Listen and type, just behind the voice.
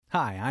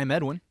Hi, I'm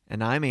Edwin.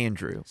 And I'm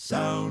Andrew.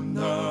 Sound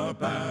the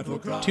battle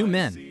cry. 2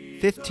 men,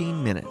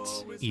 15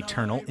 minutes.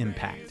 eternal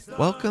impact.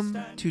 Welcome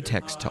to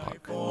Text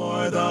Talk.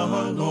 For the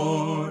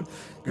Lord,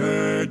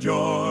 gird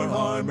your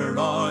armor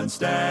on,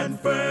 stand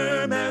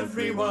firm,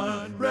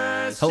 everyone.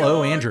 Rest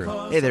Hello, your Andrew.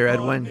 cause Hey there,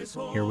 upon Edwin. His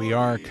Here we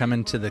are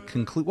coming to the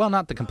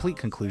not the complete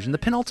conclusion, the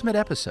penultimate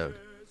episode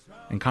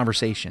and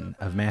conversation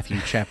of Matthew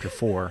chapter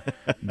 4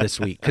 this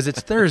week. Because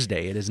it's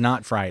Thursday, it is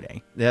not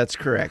Friday. That's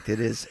correct.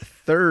 It is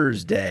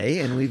Thursday,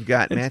 and we've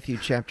got Matthew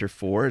chapter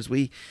 4. As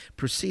we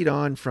proceed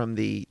on from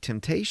the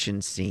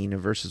temptation scene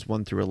of verses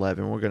 1 through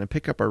 11, we're going to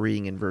pick up our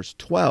reading in verse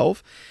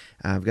 12.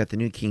 I've got the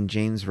New King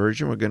James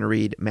Version. We're going to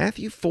read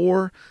Matthew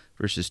 4,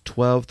 verses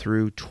 12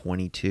 through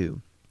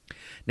 22.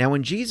 Now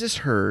when Jesus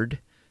heard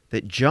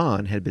that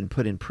John had been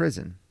put in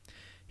prison,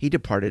 he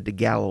departed to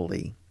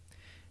Galilee.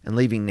 And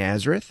leaving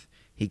Nazareth,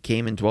 he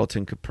came and dwelt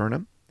in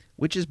Capernaum,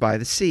 which is by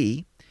the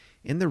sea,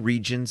 in the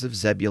regions of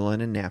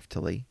Zebulun and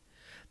Naphtali,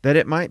 that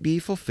it might be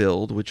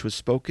fulfilled which was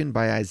spoken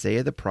by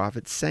Isaiah the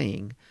prophet,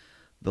 saying,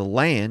 The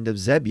land of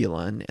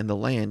Zebulun and the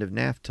land of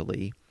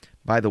Naphtali,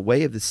 by the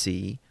way of the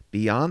sea,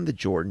 beyond the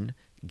Jordan,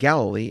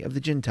 Galilee of the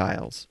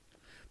Gentiles.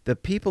 The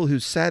people who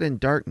sat in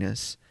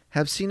darkness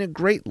have seen a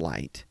great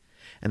light,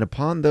 and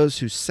upon those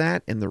who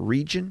sat in the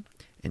region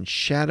and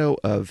shadow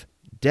of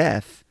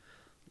death,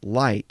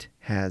 light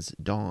has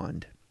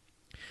dawned.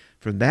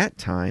 From that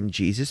time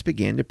Jesus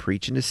began to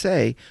preach and to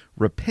say,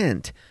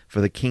 Repent,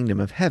 for the kingdom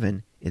of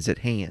heaven is at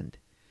hand.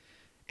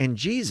 And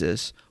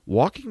Jesus,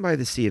 walking by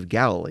the Sea of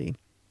Galilee,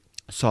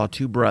 saw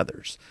two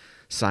brothers,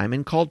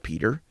 Simon called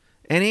Peter,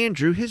 and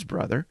Andrew his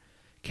brother,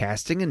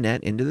 casting a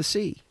net into the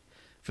sea,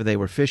 for they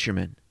were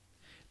fishermen.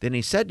 Then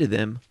he said to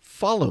them,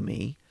 Follow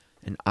me,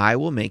 and I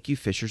will make you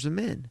fishers of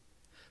men.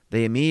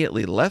 They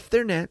immediately left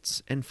their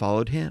nets and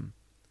followed him.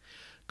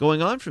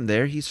 Going on from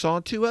there, he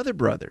saw two other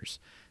brothers,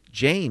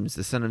 James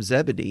the son of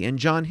Zebedee, and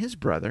John his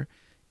brother,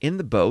 in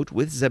the boat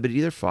with Zebedee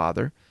their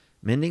father,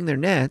 mending their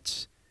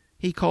nets.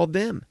 He called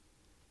them,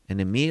 and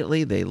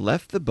immediately they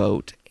left the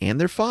boat and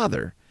their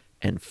father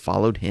and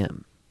followed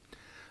him.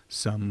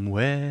 Somewhere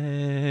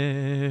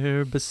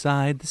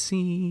beside the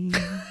sea.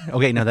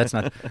 Okay, no, that's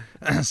not.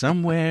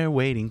 Somewhere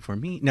waiting for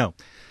me. No.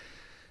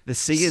 The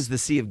sea is the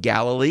Sea of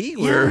Galilee.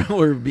 Yeah.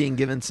 We're being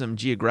given some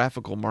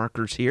geographical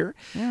markers here.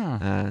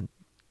 Yeah.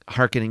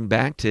 Hearkening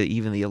back to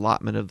even the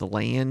allotment of the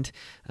land,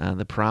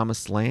 the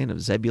promised land of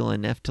Zebulun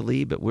and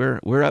Naphtali, but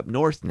we're up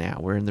north now.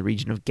 We're in the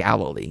region of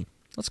Galilee.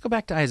 Let's go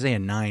back to Isaiah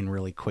 9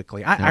 really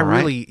quickly. All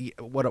Really,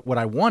 what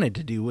I wanted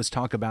to do was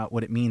talk about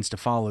what it means to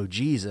follow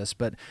Jesus,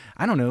 but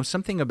I don't know,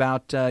 something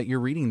about your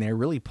reading there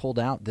really pulled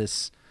out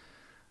this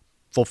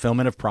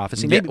fulfillment of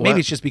prophecy. Maybe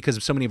it's just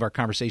because so many of our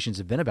conversations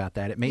have been about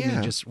that. It made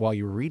me just, while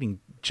you were reading,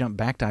 jump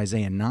back to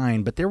Isaiah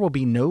 9. But there will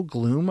be no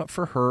gloom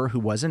for her who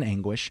was in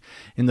anguish.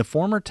 In the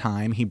former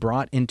time he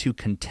brought into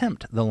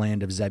contempt the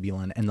land of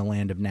Zebulun and the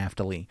land of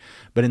Naphtali.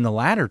 But in the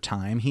latter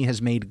time he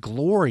has made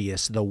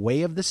glorious the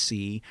way of the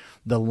sea,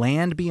 the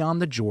land beyond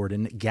the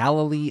Jordan,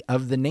 Galilee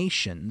of the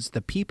nations.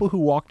 The people who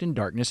walked in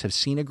darkness have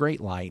seen a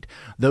great light.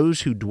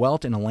 Those who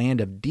dwelt in a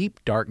land of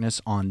deep darkness,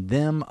 on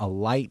them a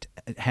light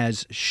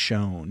has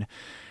shone.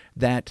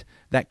 That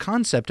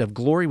concept of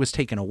glory was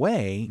taken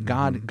away.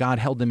 God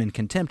held them in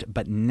contempt,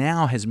 but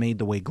now has made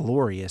the way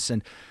glorious.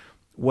 And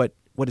what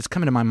is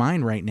coming to my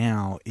mind right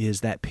now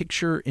is that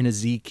picture in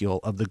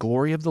Ezekiel of the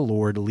glory of the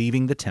Lord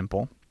leaving the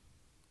temple,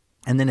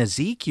 and then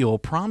Ezekiel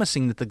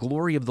promising that the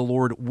glory of the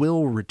Lord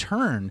will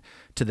return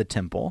to the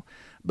temple.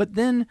 But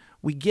then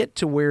we get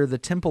to where the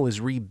temple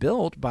is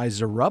rebuilt by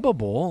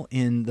Zerubbabel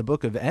in the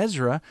book of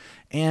Ezra,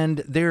 and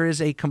there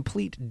is a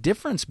complete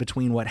difference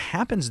between what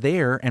happens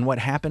there and what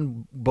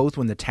happened both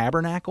when the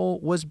tabernacle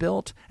was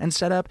built and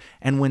set up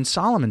and when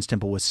Solomon's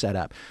temple was set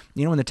up.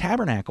 You know, when the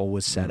tabernacle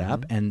was set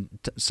up and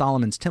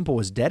Solomon's temple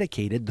was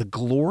dedicated, the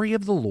glory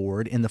of the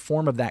Lord in the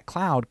form of that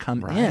cloud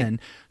come in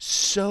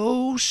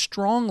so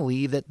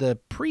strongly that the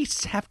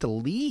priests have to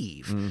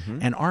leave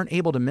and aren't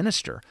able to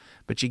minister.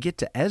 But you get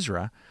to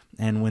Ezra,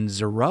 and when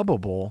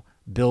Zerubbabel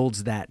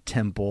builds that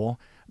temple,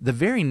 the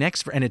very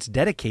next, and it's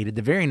dedicated,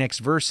 the very next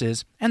verse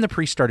is, and the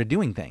priest started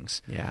doing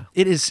things. Yeah.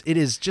 It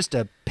is just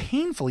a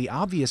painfully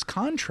obvious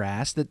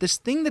contrast that this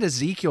thing that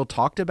Ezekiel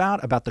talked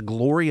about the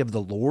glory of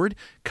the Lord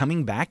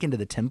coming back into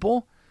the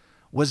temple,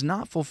 was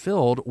not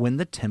fulfilled when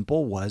the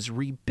temple was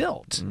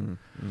rebuilt.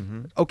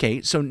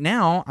 Okay, so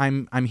now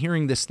I'm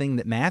hearing this thing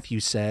that Matthew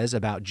says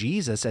about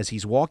Jesus as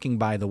he's walking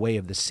by the way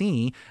of the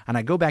sea, and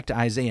I go back to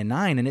Isaiah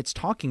 9, and it's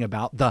talking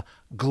about the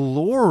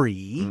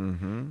glory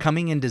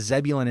coming into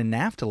Zebulun and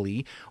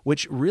Naphtali,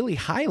 which really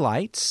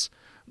highlights,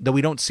 though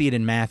we don't see it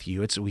in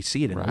Matthew, we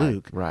see it in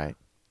Luke. Right.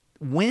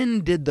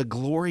 When did the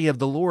glory of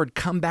the Lord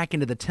come back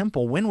into the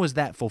temple? When was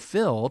that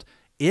fulfilled?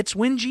 It's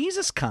when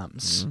Jesus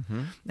comes,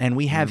 and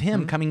we have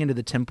him coming into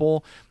the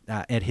temple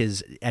at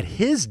his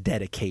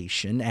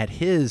dedication, at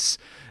his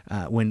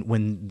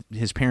when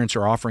his parents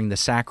are offering the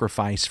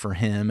sacrifice for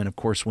him, and of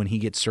course when he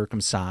gets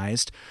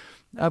circumcised.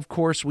 Of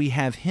course, we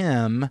have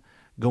him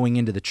going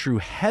into the true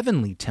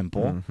heavenly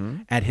temple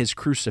at his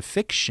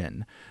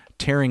crucifixion.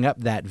 tearing up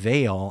that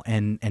veil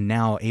and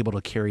now able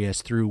to carry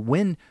us through.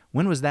 When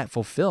was that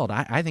fulfilled?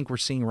 I think we're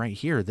seeing right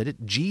here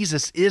that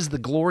Jesus is the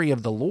glory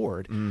of the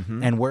Lord.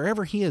 And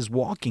wherever he is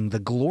walking, the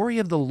glory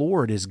of the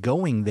Lord is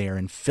going there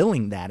and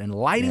filling that and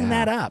lighting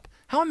that up.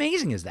 How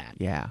amazing is that?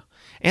 Yeah.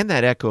 And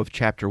that echo of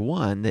chapter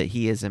 1, that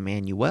he is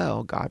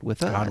Emmanuel, God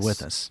with us. God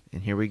with us.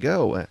 And here we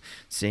go,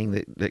 seeing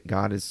that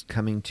God is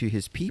coming to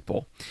his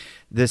people.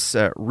 This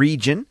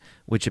region,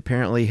 which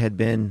apparently had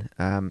been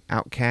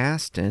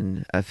outcast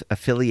and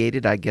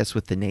affiliated, I guess,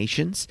 with the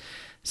nations,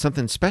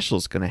 something special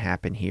is going to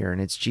happen here, and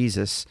it's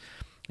Jesus.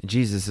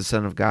 Jesus, the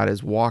Son of God,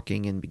 is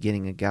walking and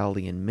beginning a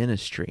Galilean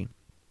ministry.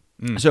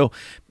 So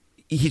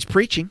he's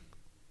preaching,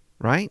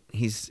 right?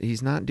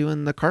 He's not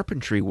doing the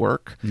carpentry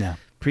work. No.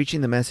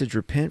 Preaching the message,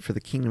 repent, for the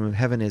kingdom of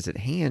heaven is at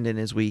hand. And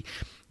as we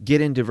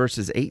get into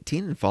verses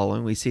 18 and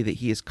following, we see that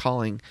he is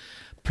calling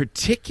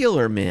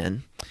particular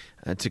men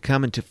to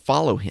come and to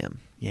follow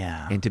him.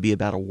 Yeah. And to be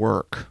about a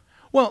work.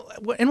 Well,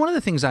 and one of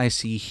the things I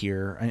see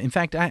here, in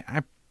fact,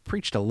 I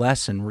preached a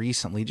lesson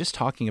recently just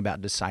talking about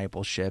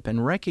discipleship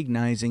and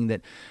recognizing that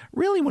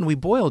really when we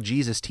boil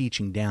Jesus'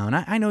 teaching down,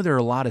 I know there are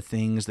a lot of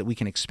things that we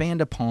can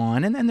expand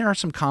upon, and then there are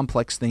some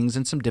complex things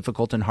and some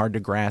difficult and hard to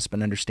grasp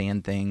and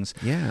understand things.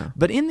 Yeah.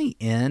 But in the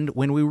end,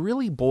 when we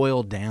really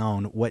boil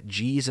down what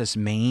Jesus'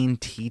 main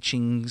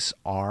teachings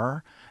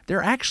are,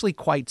 they're actually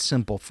quite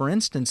simple. For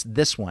instance,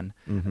 this one,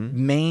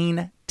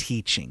 main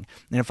teaching.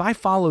 And if I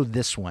follow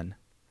this one,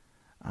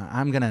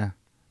 I'm gonna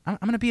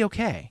be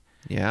okay.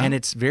 Yeah. And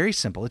it's very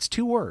simple. It's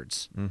 2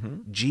 words.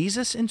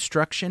 Jesus'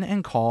 instruction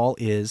and call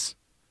is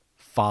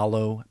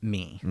follow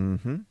me.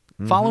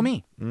 Follow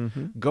me.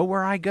 Go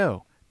where I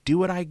go. Do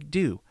what I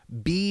do.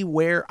 Be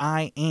where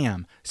I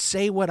am.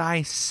 Say what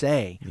I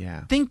say.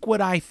 Yeah. Think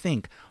what I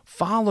think.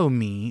 Follow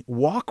me.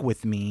 Walk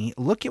with me.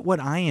 Look at what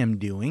I am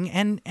doing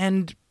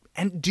and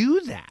do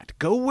that.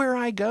 Go where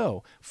I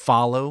go.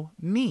 Follow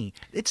me.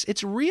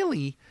 It's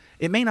really,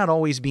 it may not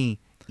always be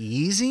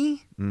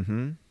easy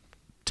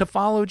to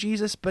follow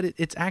Jesus, but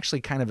it's actually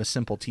kind of a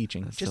simple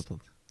teaching. Just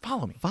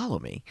follow me. Follow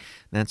me.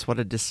 That's what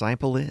a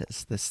disciple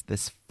is,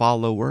 this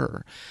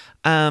follower.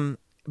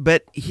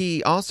 But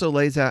he also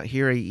lays out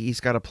here, he's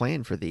got a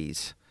plan for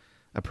these,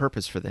 a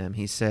purpose for them.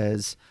 He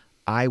says,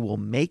 I will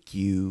make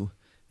you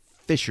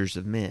fishers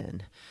of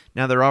men.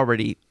 Now, they're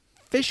already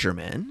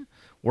fishermen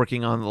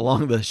working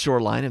along the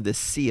shoreline of the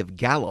Sea of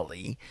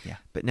Galilee,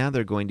 but now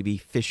they're going to be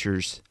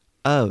fishers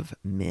of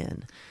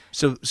men.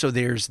 So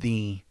there's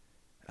the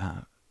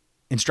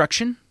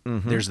instruction,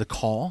 there's the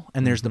call,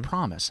 and there's the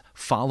promise.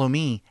 Follow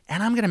me,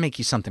 and I'm going to make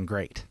you something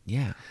great.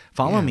 Yeah.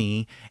 Follow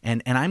me,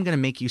 and I'm going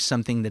to make you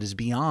something that is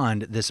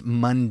beyond this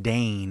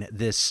mundane,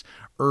 this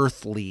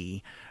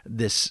earthly,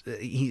 this,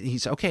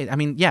 he's okay. I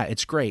mean, yeah,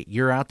 it's great.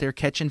 You're out there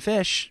catching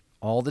fish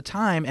all the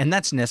time, and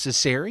that's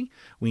necessary.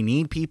 We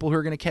need people who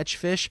are going to catch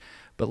fish,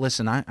 but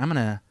listen, I'm going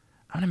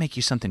to make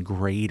you something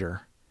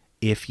greater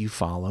if you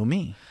follow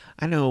me.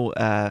 I know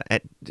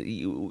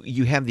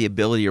you have the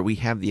ability, or we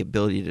have the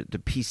ability to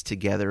piece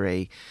together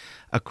a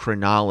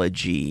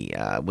chronology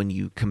when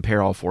you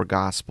compare all 4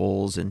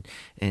 Gospels,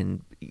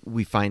 and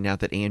we find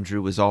out that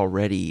Andrew was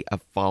already a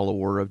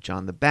follower of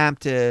John the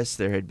Baptist.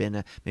 There had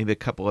been maybe a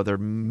couple other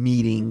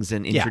meetings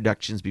and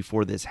introductions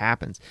before this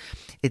happens.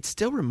 It's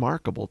still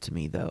remarkable to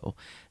me, though,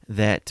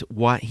 that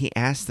what he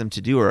asked them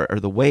to do, or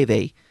the way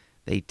they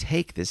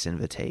take this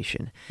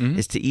invitation,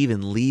 is to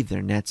even leave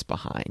their nets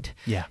behind.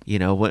 Yeah. You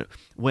know,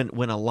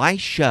 when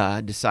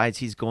Elisha decides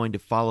he's going to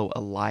follow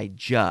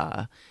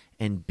Elijah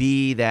and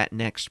be that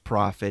next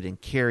prophet and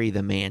carry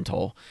the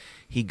mantle,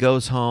 he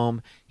goes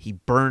home, he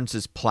burns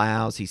his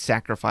plows, he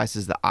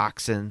sacrifices the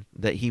oxen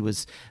that he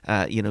was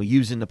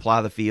using to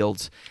plow the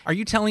fields. Are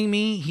you telling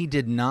me he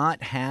did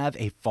not have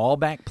a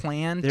fallback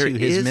plan to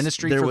his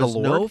ministry for the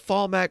Lord? There was no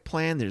fallback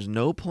plan. There's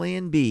no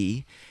plan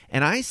B.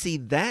 And I see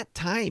that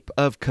type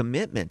of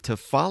commitment to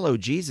follow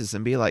Jesus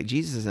and be like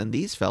Jesus, and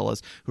these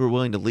fellas who are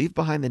willing to leave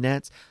behind the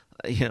nets,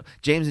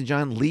 James and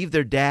John leave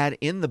their dad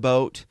in the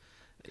boat.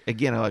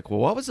 Again, I'm like, well,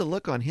 what was the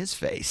look on his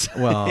face?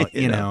 Well,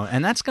 you know,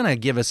 and that's going to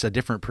give us a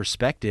different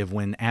perspective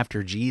when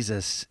after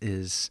Jesus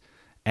is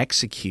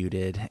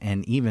executed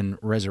and even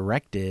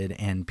resurrected,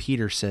 and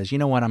Peter says, you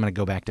know what, I'm going to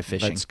go back to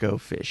fishing. Let's go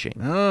fishing.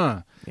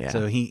 Yeah.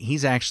 So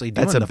he's actually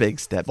doing that's a big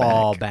step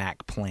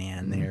fallback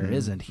plan there,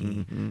 isn't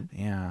he?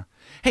 Yeah.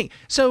 Hey,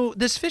 so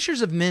this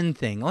Fishers of Men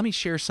thing, let me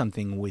share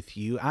something with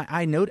you.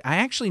 I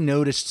actually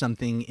noticed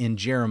something in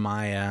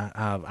Jeremiah,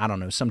 I don't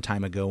know, some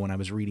time ago when I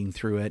was reading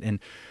through it, and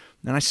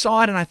I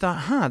saw it and I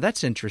thought,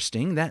 that's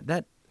interesting.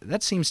 That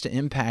seems to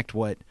impact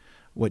what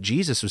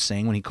Jesus was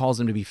saying when he calls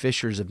them to be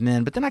fishers of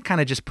men. But then I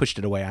kind of just pushed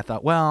it away. I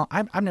thought, well,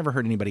 I've never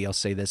heard anybody else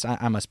say this.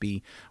 I must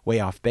be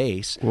way off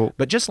base. Well,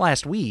 but just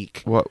last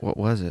week... What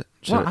was it?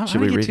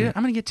 Should we read it?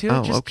 I'm going to get to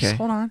it. Just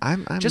hold on.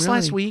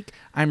 Last week,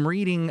 I'm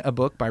reading a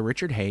book by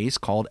Richard Hayes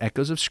called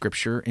Echoes of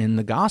Scripture in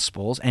the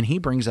Gospels, and he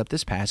brings up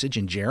this passage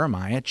in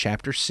Jeremiah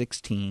chapter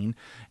 16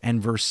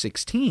 and verse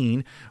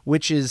 16,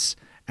 which is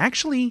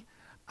actually...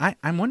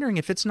 I'm wondering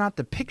if it's not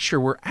the picture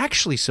we're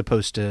actually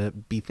supposed to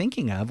be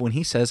thinking of when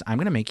he says, I'm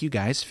going to make you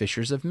guys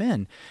fishers of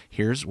men.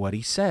 Here's what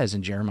he says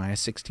in Jeremiah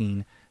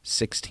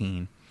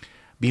 16:16.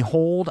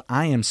 Behold,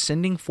 I am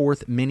sending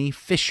forth many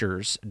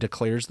fishers,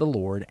 declares the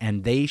Lord,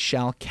 and they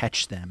shall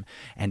catch them.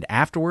 And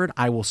afterward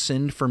I will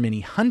send for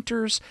many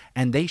hunters,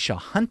 and they shall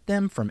hunt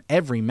them from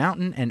every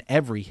mountain and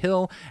every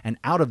hill, and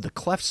out of the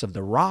clefts of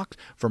the rock.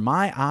 For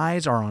my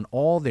eyes are on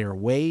all their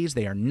ways.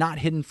 They are not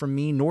hidden from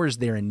me, nor is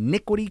their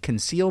iniquity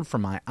concealed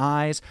from my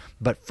eyes.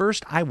 But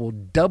first I will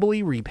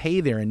doubly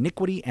repay their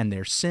iniquity and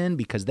their sin,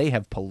 because they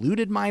have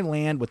polluted my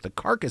land with the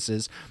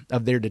carcasses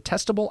of their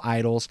detestable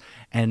idols,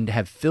 and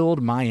have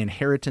filled my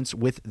inheritance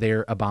with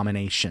their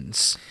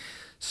abominations.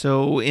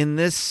 So in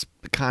this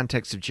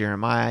context of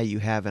Jeremiah, you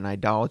have an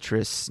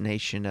idolatrous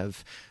nation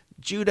of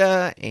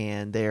Judah,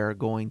 and they're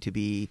going to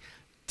be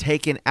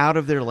taken out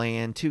of their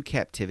land to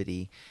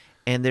captivity.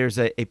 And there's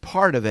a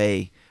part of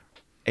a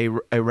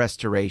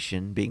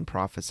restoration being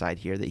prophesied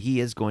here, that he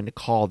is going to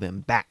call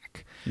them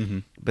back. Mm-hmm.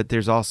 But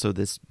there's also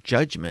this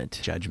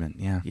judgment. Judgment,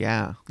 yeah.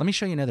 Yeah. Let me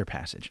show you another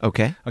passage.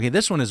 Okay. Okay,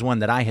 this one is one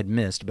that I had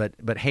missed,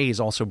 but Hayes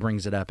also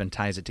brings it up and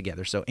ties it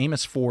together. So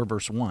Amos 4,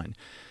 verse 1.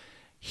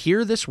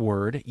 Hear this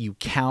word, you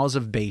cows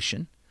of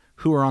Bashan,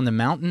 who are on the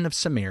mountain of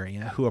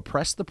Samaria, who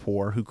oppress the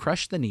poor, who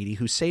crush the needy,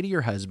 who say to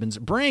your husbands,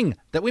 bring,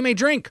 that we may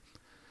drink.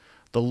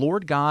 The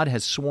Lord God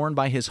has sworn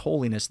by his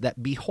holiness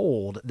that,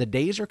 behold, the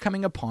days are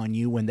coming upon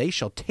you when they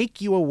shall take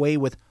you away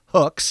with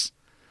hooks,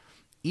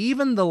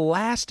 even the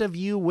last of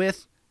you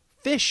with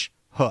fish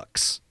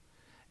hooks.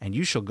 And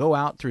you shall go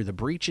out through the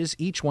breaches,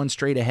 each one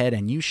straight ahead,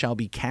 and you shall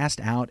be cast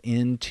out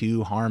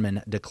into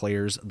Harmon,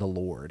 declares the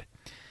Lord.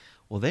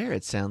 Well, there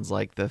it sounds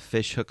like the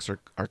fish hooks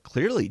are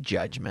clearly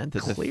judgment.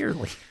 That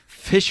Clearly. the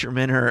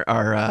fishermen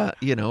are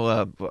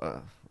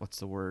what's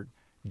the word?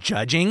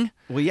 Judging.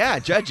 Well, yeah,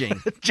 judging.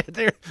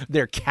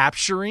 They're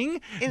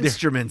capturing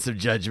Instruments of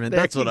judgment. There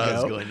That's what you I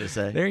was go. going to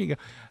say. There you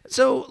go.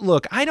 So,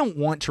 look, I don't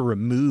want to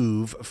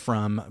remove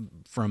from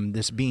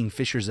this being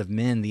fishers of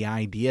men the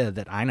idea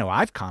that I know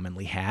I've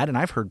commonly had and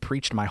I've heard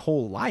preached my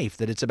whole life,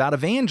 that it's about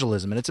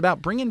evangelism and it's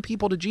about bringing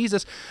people to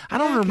Jesus. I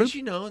don't remove.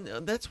 You know,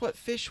 that's what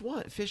fish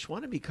want. Fish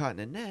want to be caught in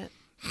a net.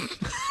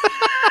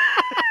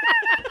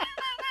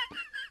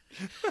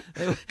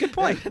 Good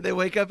point. They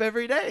wake up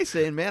every day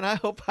saying, "Man, I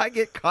hope I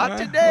get caught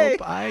today." I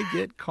hope I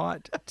get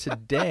caught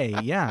today.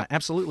 Yeah,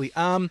 absolutely.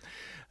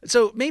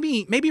 So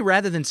maybe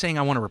rather than saying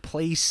I want to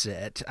replace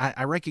it,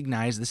 I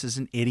recognize this is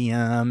an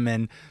idiom,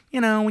 and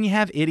when you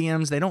have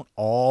idioms, they don't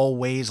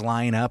always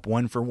line up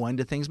one for one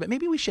to things. But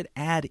maybe we should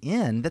add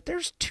in that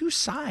there's two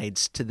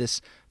sides to this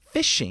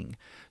fishing.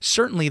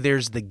 Certainly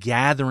there's the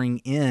gathering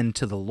in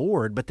to the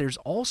Lord, but there's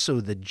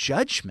also the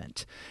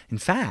judgment. In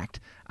fact,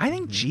 I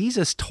think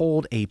Jesus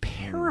told a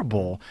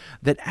parable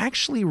that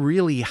actually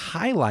really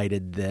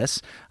highlighted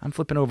this. I'm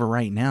flipping over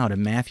right now to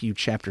Matthew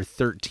chapter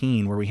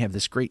 13, where we have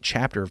this great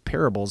chapter of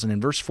parables. And in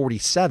verse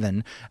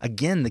 47,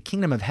 again, the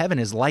kingdom of heaven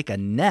is like a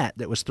net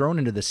that was thrown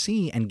into the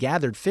sea and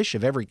gathered fish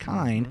of every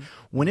kind.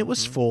 When it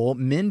was full,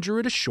 men drew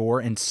it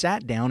ashore and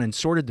sat down and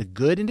sorted the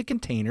good into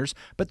containers,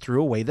 but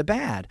threw away the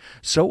bad.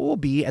 So it will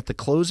be at the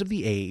close of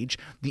the age.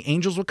 The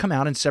angels will come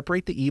out and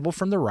separate the evil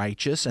from the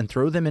righteous and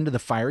throw them into the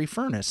fiery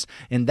furnace.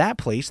 In that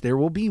place, there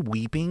will be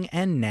weeping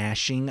and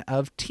gnashing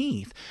of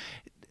teeth.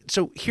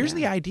 So here's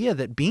the idea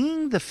that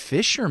being the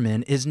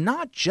fisherman is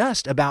not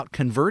just about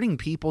converting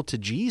people to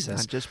Jesus.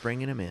 Not just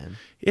bringing them in.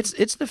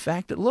 It's the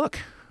fact that, look,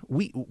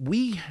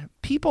 we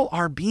people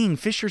are being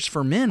fishers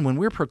for men when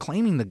we're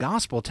proclaiming the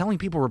gospel, telling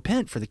people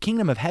repent, for the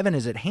kingdom of heaven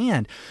is at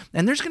hand.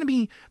 And there's going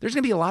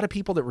to be a lot of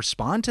people that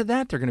respond to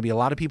that. There're going to be a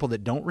lot of people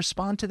that don't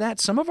respond to that.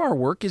 Some of our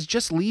work is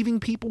just leaving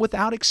people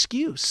without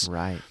excuse.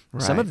 Right.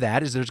 Some of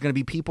that is there's going to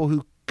be people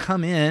who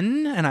come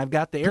in, and I've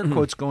got the air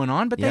quotes going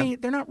on, but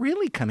they're not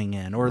really coming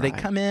in, or they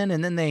come in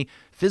and then they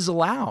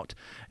fizzle out.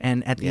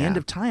 And at the end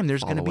of time,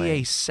 there's going to be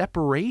a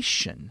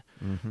separation.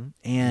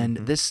 And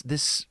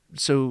this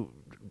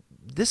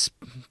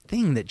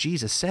thing that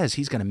Jesus says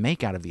he's going to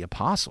make out of the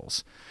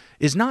apostles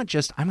is not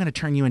just, I'm going to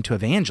turn you into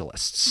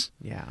evangelists.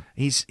 Yeah.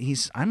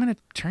 I'm going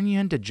to turn you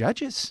into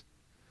judges.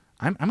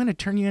 I'm going to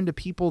turn you into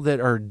people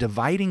that are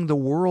dividing the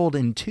world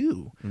in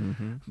two,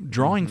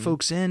 drawing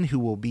folks in who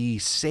will be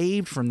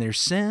saved from their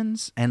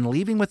sins and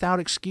leaving without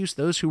excuse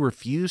those who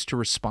refuse to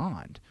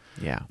respond.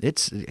 Yeah.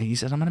 He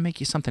says, I'm going to make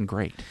you something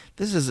great.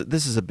 This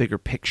is a bigger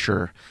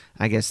picture,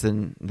 I guess,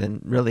 than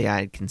really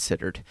I had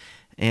considered.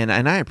 And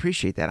I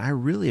appreciate that. I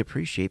really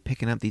appreciate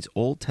picking up these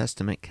Old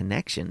Testament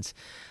connections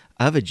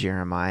of a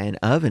Jeremiah and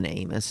of an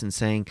Amos and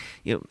saying,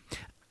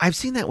 I've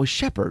seen that with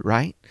Shepherd,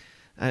 right?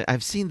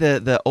 I've seen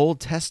the Old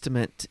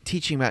Testament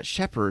teaching about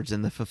shepherds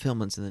and the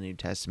fulfillments in the New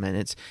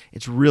Testament.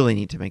 It's really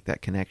neat to make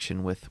that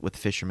connection with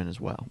fishermen as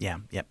well. Yeah,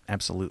 yep,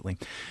 absolutely.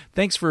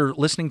 Thanks for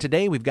listening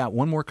today. We've got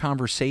one more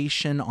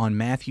conversation on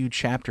Matthew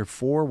chapter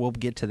 4. We'll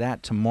get to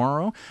that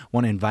tomorrow.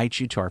 Want to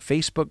invite you to our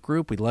Facebook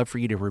group. We'd love for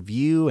you to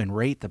review and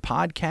rate the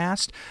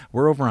podcast.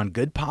 We're over on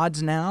Good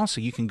Pods now, so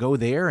you can go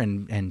there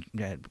and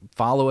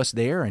follow us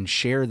there and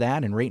share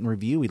that and rate and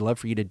review. We'd love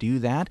for you to do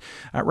that.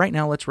 Right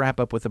now, let's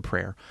wrap up with a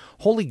prayer.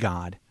 Holy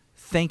God,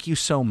 thank you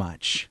so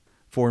much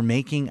for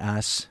making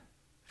us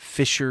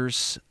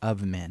fishers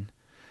of men.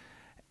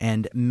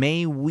 And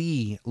may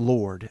we,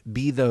 Lord,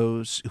 be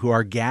those who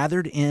are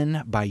gathered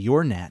in by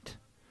your net,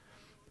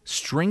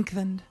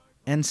 strengthened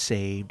and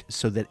saved,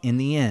 so that in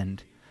the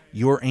end,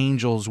 your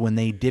angels, when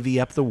they divvy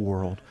up the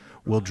world,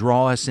 will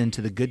draw us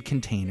into the good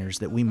containers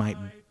that we might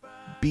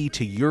be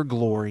to your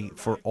glory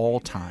for all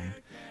time.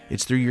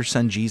 It's through your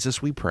Son,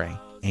 Jesus, we pray.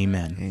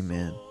 Amen.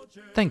 Amen.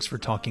 Thanks for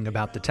talking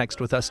about the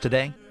text with us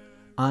today.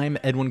 I'm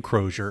Edwin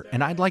Crozier,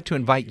 and I'd like to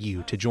invite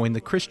you to join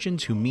the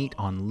Christians who meet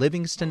on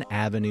Livingston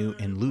Avenue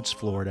in Lutz,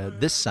 Florida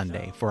this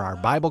Sunday for our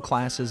Bible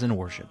classes and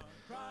worship.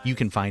 You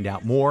can find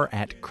out more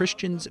at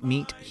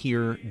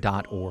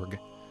christiansmeethere.org.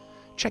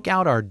 Check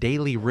out our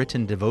daily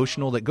written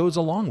devotional that goes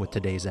along with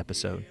today's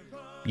episode.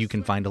 You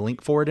can find a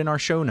link for it in our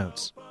show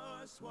notes.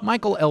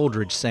 Michael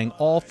Eldridge sang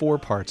all 4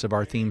 parts of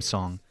our theme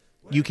song.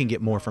 You can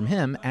get more from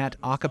him at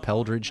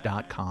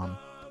acapeldridge.com.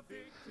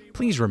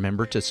 Please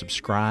remember to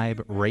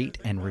subscribe, rate,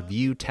 and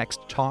review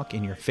Text Talk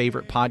in your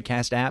favorite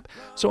podcast app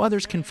so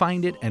others can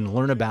find it and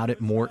learn about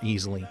it more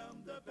easily.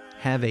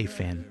 Have a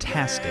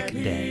fantastic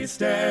day.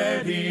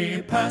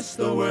 Steady, pass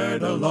the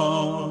word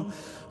along.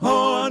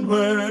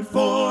 Onward,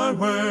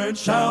 forward,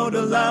 shout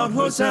aloud,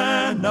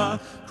 Hosanna.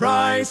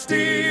 Christ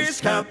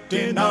is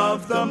captain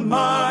of the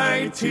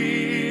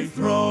mighty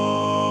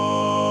throne.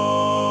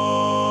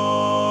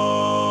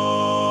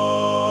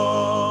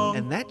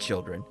 And that,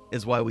 children,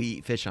 is why we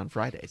eat fish on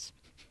Fridays.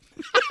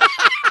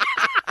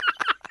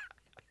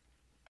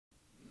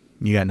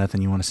 You got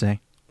nothing you want to say?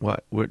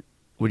 What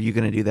are you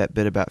going to do that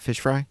bit about fish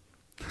fry?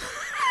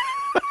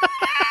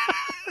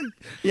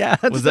 Yeah.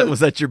 Was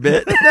that your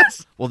bit?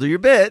 Well, do your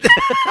bit.